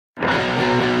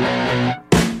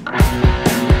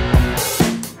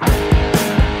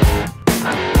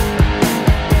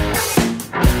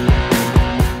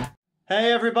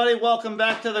Hey everybody, welcome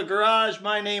back to the garage.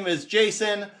 My name is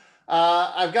Jason.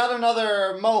 I've got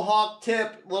another Mohawk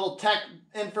tip, little tech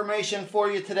information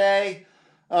for you today.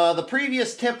 The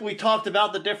previous tip we talked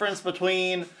about the difference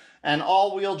between an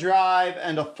all-wheel drive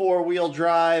and a four-wheel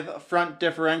drive front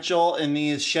differential in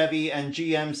these Chevy and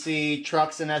GMC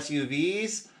trucks and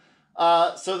SUVs.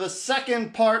 So the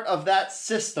second part of that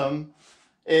system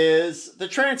is the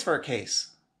transfer case,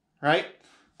 right?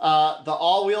 The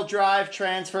all-wheel drive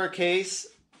transfer case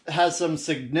has some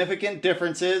significant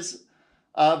differences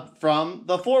from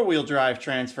the four-wheel drive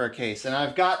transfer case. And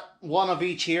I've got one of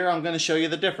each here. I'm going to show you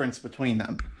the difference between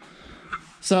them.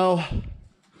 So,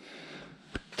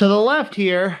 to the left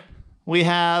here, we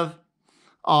have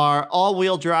our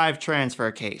all-wheel drive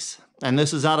transfer case. And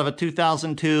this is out of a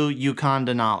 2002 Yukon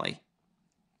Denali.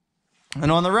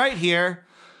 And on the right here,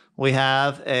 we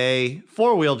have a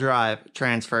four-wheel drive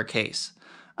transfer case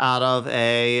out of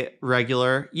a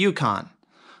regular Yukon.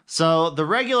 So the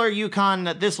regular Yukon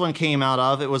that this one came out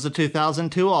of, it was a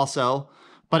 2002 also,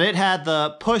 but it had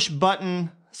the push button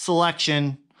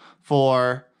selection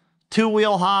for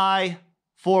two-wheel high,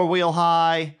 four-wheel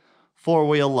high,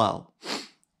 four-wheel low.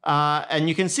 And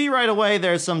you can see right away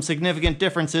there's some significant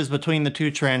differences between the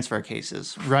two transfer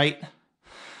cases, right?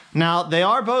 Now, they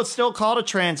are both still called a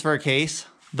transfer case.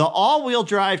 The all-wheel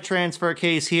drive transfer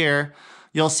case here,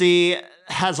 you'll see,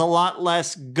 has a lot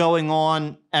less going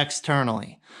on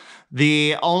externally.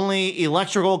 The only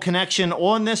electrical connection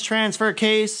on this transfer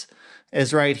case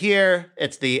is right here.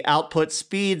 It's the output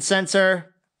speed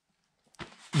sensor.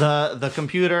 The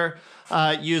computer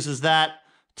uses that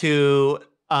to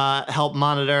help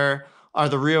monitor, are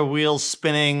the rear wheels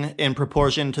spinning in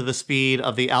proportion to the speed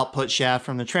of the output shaft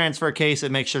from the transfer case.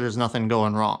 It makes sure there's nothing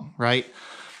going wrong, right?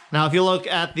 Now, if you look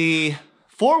at the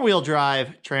four-wheel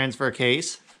drive transfer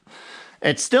case,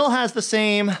 it still has the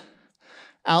same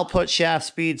output shaft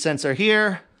speed sensor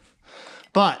here,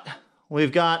 but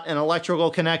we've got an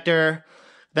electrical connector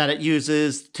that it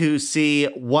uses to see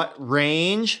what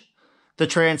range the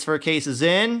transfer case is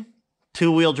in,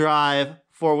 two-wheel drive,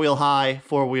 four-wheel high,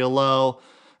 four-wheel low,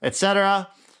 etc.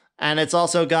 And it's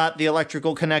also got the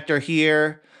electrical connector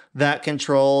here that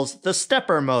controls the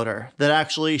stepper motor that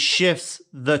actually shifts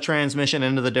the transmission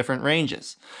into the different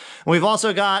ranges. We've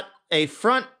also got a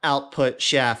front output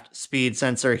shaft speed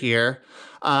sensor here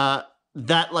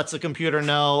that lets the computer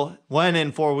know when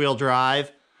in four-wheel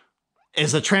drive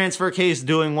is the transfer case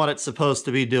doing what it's supposed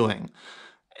to be doing.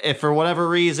 If for whatever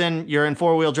reason you're in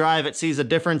four-wheel drive, it sees a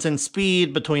difference in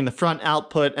speed between the front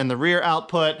output and the rear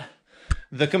output,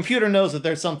 the computer knows that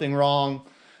there's something wrong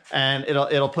and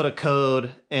it'll put a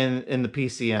code in the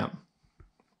PCM.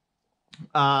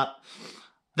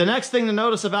 The next thing to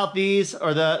notice about these,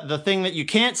 or the thing that you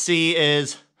can't see,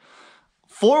 is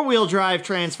four-wheel drive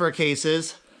transfer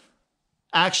cases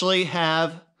actually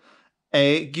have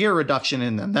a gear reduction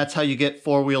in them. That's how you get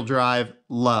four-wheel drive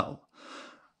low.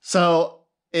 So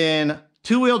in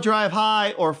two-wheel drive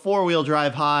high or four-wheel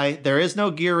drive high, there is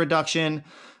no gear reduction.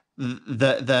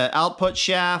 The output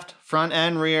shaft, front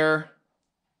and rear,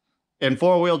 in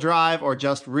four-wheel drive or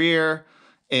just rear,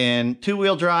 in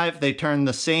two-wheel drive, they turn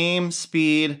the same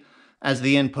speed as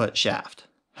the input shaft.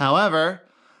 However,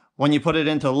 when you put it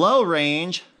into low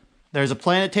range, there's a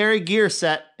planetary gear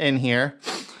set in here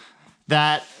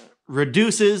that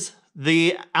reduces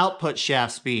the output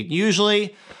shaft speed.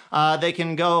 Usually, they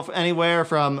can go anywhere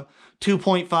from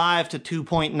 2.5 to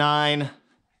 2.9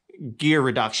 gear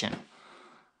reduction.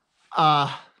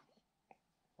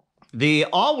 The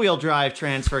all-wheel drive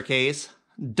transfer case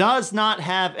does not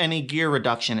have any gear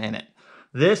reduction in it.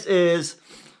 This is,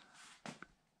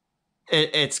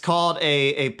 it's called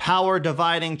a power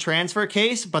dividing transfer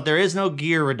case, but there is no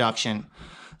gear reduction.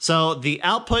 So the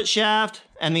output shaft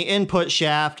and the input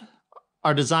shaft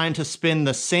are designed to spin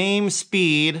the same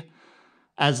speed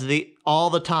as all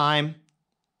the time.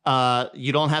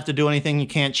 You don't have to do anything, you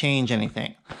can't change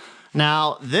anything.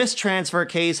 Now, this transfer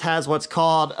case has what's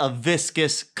called a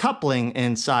viscous coupling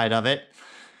inside of it.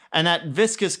 And that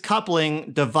viscous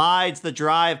coupling divides the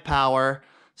drive power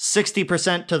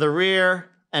 60% to the rear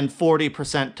and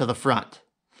 40% to the front.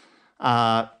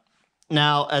 Now,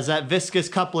 as that viscous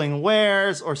coupling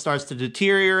wears or starts to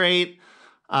deteriorate,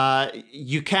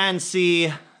 you can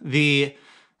see the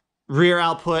rear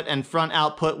output and front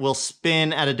output will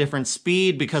spin at a different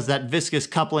speed because that viscous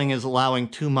coupling is allowing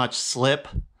too much slip.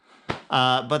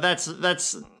 But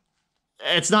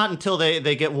it's not until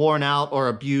they get worn out or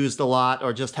abused a lot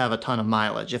or just have a ton of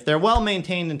mileage. If they're well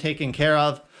maintained and taken care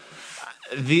of,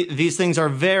 these things are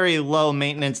very low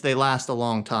maintenance. They last a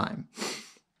long time.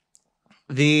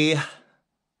 The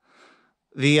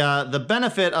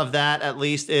benefit of that, at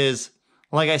least, is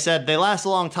Like I said, they last a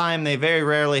long time. They very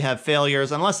rarely have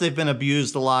failures unless they've been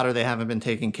abused a lot or they haven't been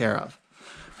taken care of.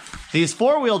 These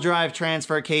four-wheel drive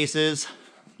transfer cases,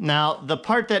 now the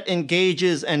part that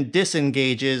engages and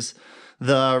disengages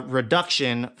the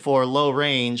reduction for low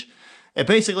range, it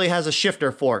basically has a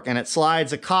shifter fork and it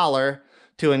slides a collar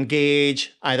to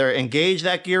either engage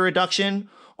that gear reduction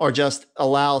or just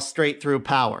allow straight through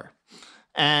power.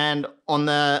 And on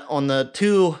the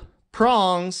two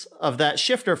prongs of that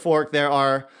shifter fork, there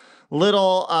are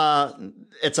little,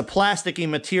 it's a plasticky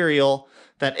material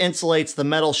that insulates the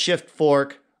metal shift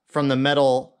fork from the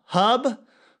metal hub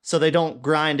so they don't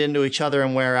grind into each other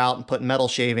and wear out and put metal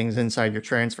shavings inside your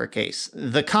transfer case.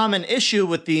 The common issue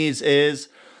with these is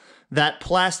that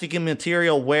plasticky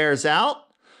material wears out,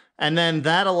 and then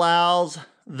that allows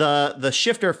the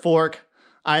shifter fork,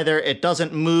 either it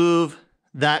doesn't move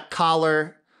that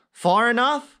collar far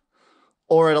enough,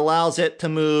 or it allows it to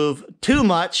move too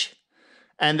much,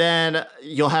 and then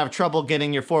you'll have trouble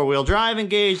getting your four-wheel drive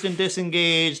engaged and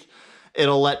disengaged.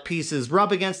 It'll let pieces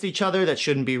rub against each other that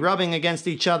shouldn't be rubbing against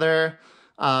each other.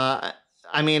 I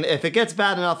mean, if it gets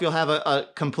bad enough, you'll have a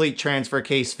complete transfer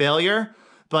case failure,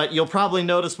 but you'll probably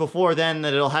notice before then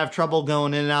that it'll have trouble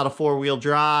going in and out of four-wheel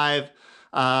drive.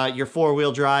 Your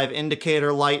four-wheel drive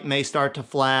indicator light may start to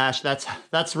flash.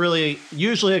 That's really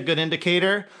usually a good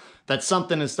indicator that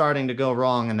something is starting to go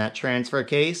wrong in that transfer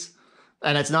case.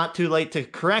 And it's not too late to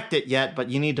correct it yet, but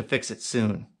you need to fix it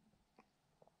soon.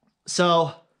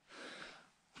 So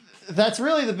that's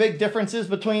really the big differences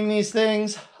between these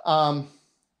things.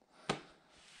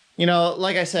 You know,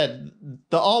 like I said,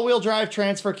 the all-wheel drive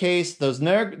transfer case, there's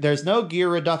no gear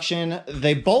reduction.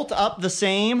 They bolt up the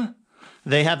same.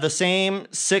 They have the same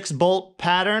 6-bolt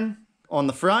pattern on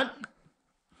the front.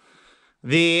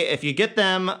 If you get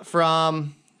them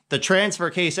from the transfer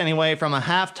case anyway, from a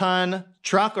half-ton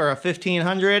truck or a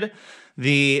 1500,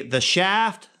 the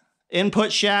shaft,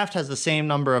 input shaft, has the same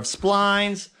number of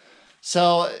splines.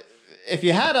 So if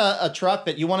you had a truck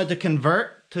that you wanted to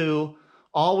convert to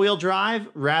all-wheel drive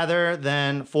rather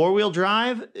than four-wheel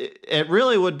drive, it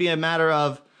really would be a matter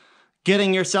of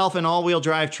getting yourself an all-wheel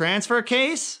drive transfer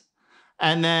case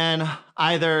and then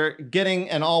either getting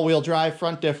an all-wheel drive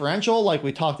front differential like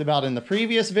we talked about in the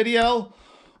previous video,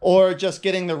 or just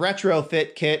getting the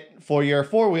retrofit kit for your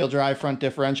four-wheel drive front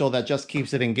differential that just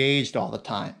keeps it engaged all the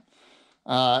time.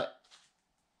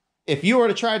 If you were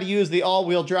to try to use the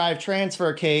all-wheel drive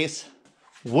transfer case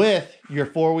with your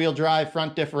four-wheel drive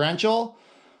front differential,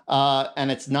 and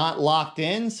it's not locked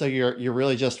in, so you're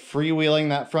really just freewheeling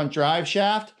that front drive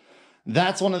shaft,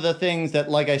 that's one of the things that,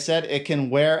 like I said, it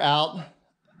can wear out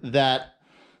that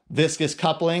viscous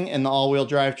coupling in the all-wheel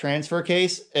drive transfer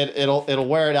case. It'll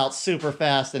wear it out super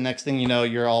fast, and next thing you know,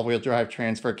 your all-wheel drive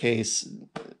transfer case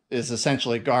is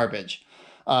essentially garbage.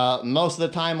 Most of the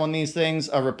time on these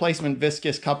things, a replacement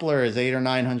viscous coupler is $800 or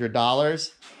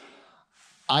 $900.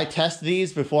 I test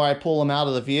these before I pull them out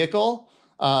of the vehicle,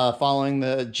 following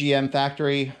the GM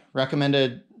factory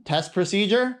recommended test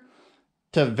procedure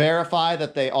to verify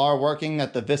that they are working,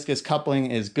 that the viscous coupling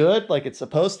is good, like it's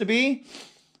supposed to be.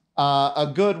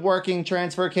 A good working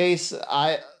transfer case,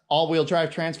 all-wheel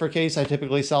drive transfer case, I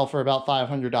typically sell for about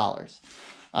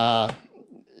 $500.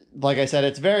 Like I said,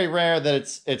 it's very rare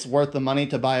that it's worth the money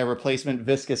to buy a replacement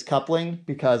viscous coupling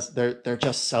because they're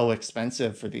just so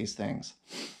expensive for these things.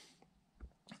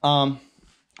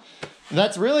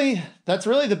 That's really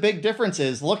the big difference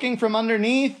is looking from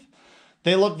underneath,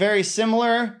 they look very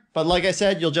similar, but like I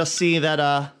said, you'll just see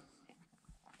that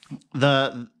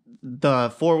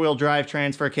the four-wheel drive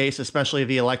transfer case, especially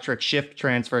the electric shift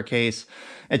transfer case,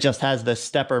 it just has this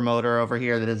stepper motor over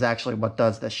here that is actually what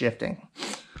does the shifting.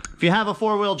 If you have a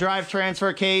four-wheel drive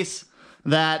transfer case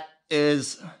that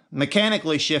is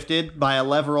mechanically shifted by a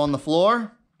lever on the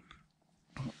floor,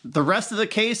 the rest of the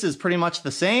case is pretty much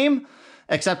the same,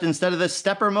 except instead of this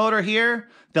stepper motor here,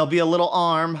 there'll be a little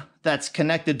arm that's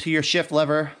connected to your shift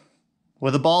lever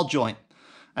with a ball joint.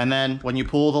 And then when you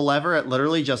pull the lever, it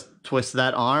literally just twists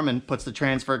that arm and puts the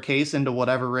transfer case into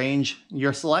whatever range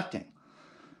you're selecting.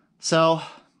 So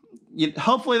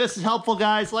hopefully this is helpful,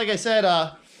 guys. Like I said,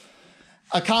 a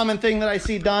common thing that I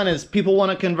see done is people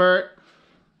want to convert.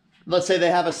 Let's say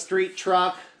they have a street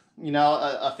truck, you know,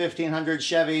 a 1500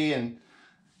 Chevy, and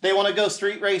they want to go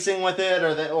street racing with it,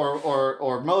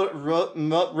 or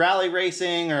rally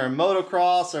racing, or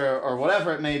motocross, or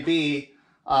whatever it may be.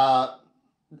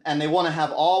 And they want to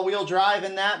have all-wheel drive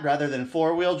in that rather than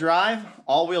four-wheel drive.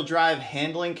 All-wheel drive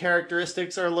handling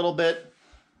characteristics are a little bit,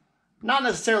 not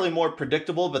necessarily more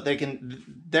predictable, but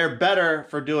they're better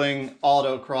for doing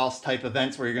autocross type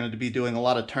events where you're going to be doing a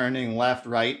lot of turning left,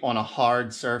 right on a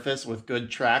hard surface with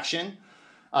good traction.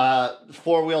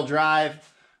 Four-wheel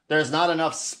drive, there's not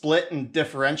enough split and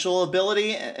differential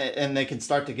ability, and they can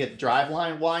start to get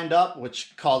driveline wind up,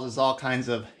 which causes all kinds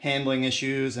of handling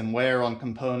issues and wear on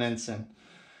components, and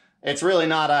it's really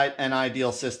not an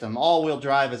ideal system. All-wheel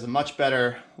drive is a much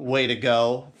better way to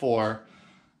go for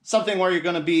something where you're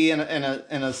going to be in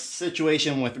a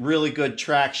situation with really good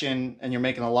traction and you're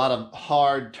making a lot of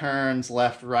hard turns,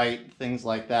 left, right, things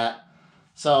like that.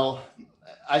 So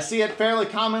I see it fairly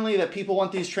commonly that people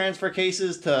want these transfer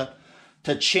cases to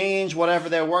change whatever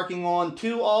they're working on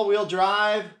to all-wheel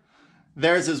drive.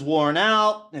 Theirs is worn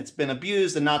out, it's been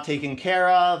abused and not taken care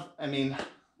of. I mean,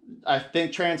 I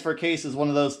think transfer case is one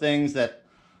of those things that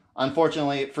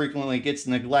unfortunately it frequently gets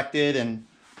neglected, and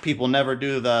people never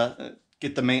do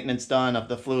get the maintenance done of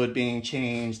the fluid being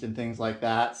changed and things like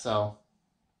that. So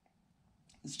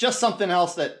it's just something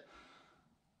else that,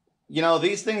 you know,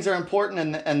 these things are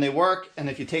important and they work, and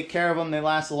if you take care of them, they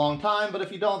last a long time, but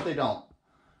if you don't, they don't.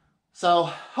 So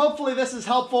hopefully this is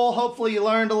helpful. Hopefully you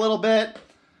learned a little bit.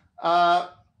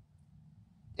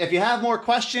 If you have more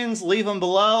questions, leave them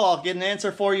below. I'll get an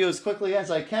answer for you as quickly as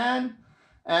I can.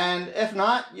 And if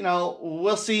not, you know,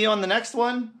 we'll see you on the next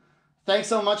one. Thanks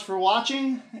so much for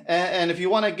watching. And if you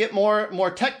want to get more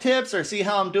tech tips or see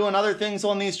how I'm doing other things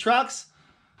on these trucks,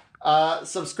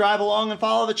 subscribe along and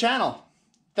follow the channel.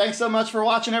 Thanks so much for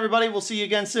watching, everybody. We'll see you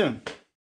again soon.